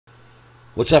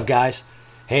What's up, guys?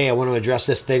 Hey, I want to address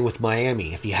this thing with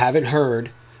Miami. If you haven't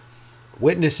heard,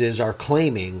 witnesses are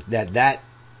claiming that that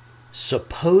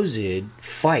supposed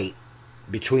fight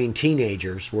between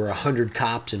teenagers where 100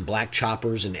 cops and black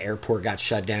choppers and the airport got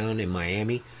shut down in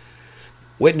Miami,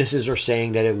 witnesses are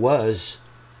saying that it was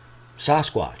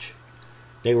sasquatch.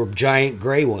 They were giant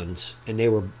gray ones, and they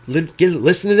were,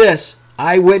 listen to this,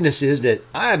 eyewitnesses that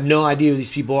I have no idea who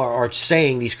these people are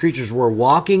saying these creatures were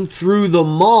walking through the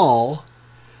mall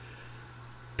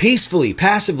peacefully,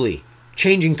 passively,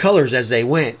 changing colors as they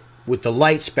went with the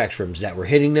light spectrums that were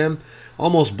hitting them,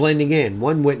 almost blending in.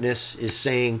 One witness is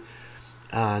saying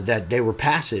that they were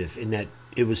passive and that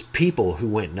it was people who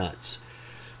went nuts.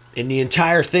 And the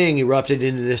entire thing erupted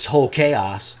into this whole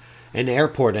chaos, and the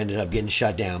airport ended up getting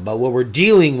shut down. But what we're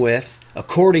dealing with,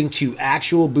 according to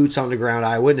actual boots-on-the-ground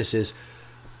eyewitnesses,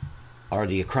 are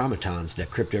the achromatons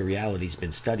that Crypto Reality's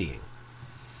been studying.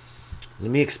 Let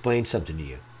me explain something to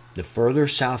you. The further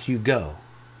south you go,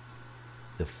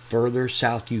 the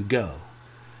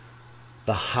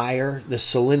higher the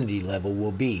salinity level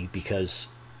will be because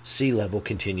sea level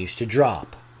continues to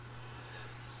drop.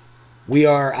 We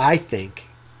are, I think,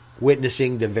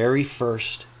 witnessing the very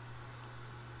first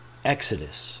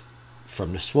exodus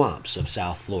from the swamps of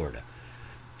South Florida.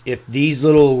 If these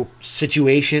little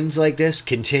situations like this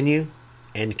continue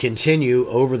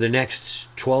over the next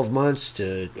 12 months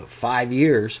to 5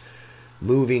 years,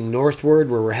 moving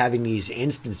northward, where we're having these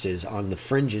instances on the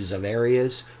fringes of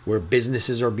areas where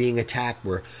businesses are being attacked,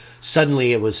 where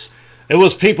suddenly it was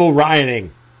people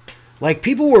rioting. Like,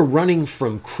 people were running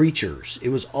from creatures. It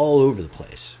was all over the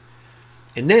place.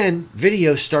 And then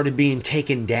videos started being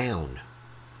taken down.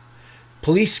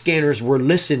 Police scanners were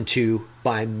listened to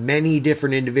by many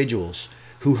different individuals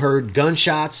who heard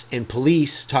gunshots and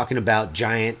police talking about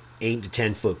giant 8 to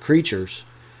 10 foot creatures,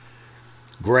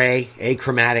 gray,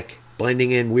 achromatic,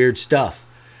 blending in weird stuff.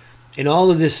 And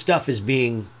all of this stuff is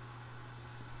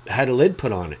had a lid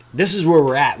put on it. This is where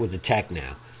we're at with the tech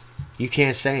now. You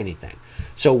can't say anything.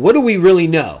 So what do we really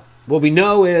know? What we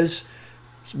know is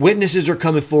witnesses are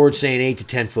coming forward saying 8 to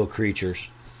 10 foot creatures.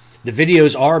 The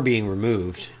videos are being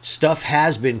removed. Stuff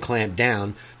has been clamped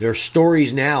down. There are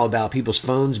stories now about people's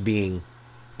phones being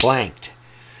blanked,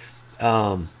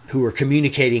 who are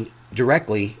communicating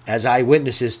directly as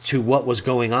eyewitnesses to what was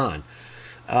going on.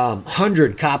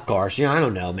 100 cop cars. I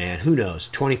don't know, man. Who knows?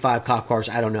 25 cop cars.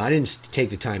 I don't know. I didn't take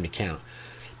the time to count.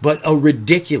 But a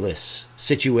ridiculous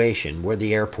situation where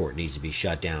the airport needs to be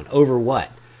shut down. Over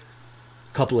what?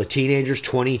 A couple of teenagers,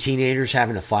 20 teenagers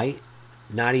having a fight?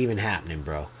 Not even happening,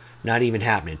 bro. Not even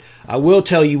happening. I will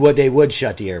tell you what they would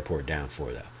shut the airport down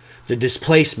for, though. The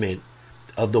displacement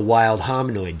of the wild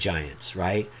hominoid giants,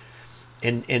 right?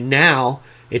 And now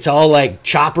it's all like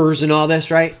choppers and all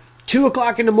this, right? 2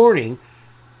 o'clock in the morning,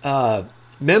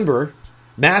 member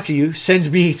Matthew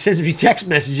sends me text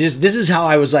messages. This is how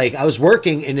I was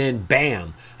working, and then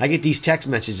bam, I get these text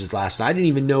messages last night. I didn't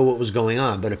even know what was going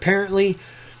on, but apparently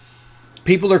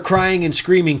people are crying and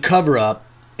screaming cover up,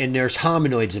 and there's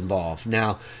hominoids involved.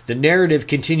 Now, the narrative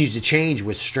continues to change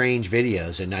with strange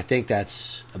videos, and I think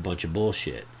that's a bunch of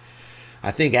bullshit. I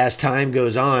think as time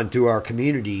goes on through our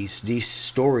communities, these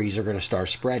stories are going to start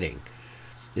spreading.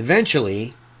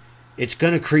 Eventually, it's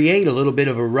going to create a little bit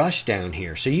of a rush down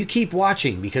here. So you keep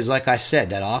watching, because like I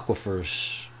said, that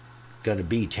aquifer's going to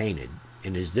be tainted.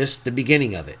 And is this the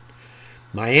beginning of it?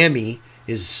 Miami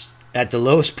is at the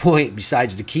lowest point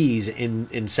besides the Keys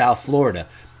in South Florida.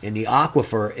 And the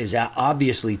aquifer is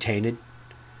obviously tainted.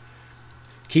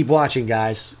 Keep watching,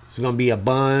 guys. There's going to be a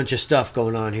bunch of stuff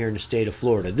going on here in the state of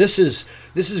Florida. This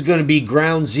is going to be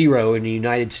ground zero in the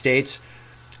United States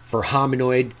for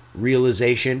hominoid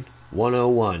realization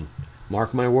 101.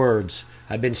 Mark my words.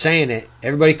 I've been saying it.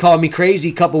 Everybody called me crazy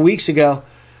a couple weeks ago.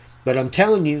 But I'm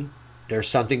telling you, there's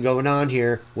something going on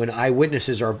here when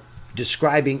eyewitnesses are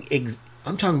describing,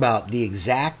 I'm talking about the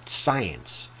exact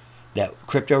science that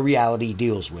Crypto Reality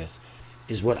deals with,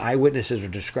 is what eyewitnesses are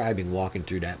describing walking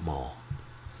through that mall.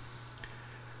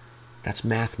 That's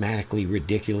mathematically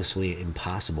ridiculously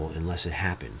impossible unless it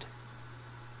happened.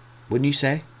 Wouldn't you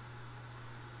say?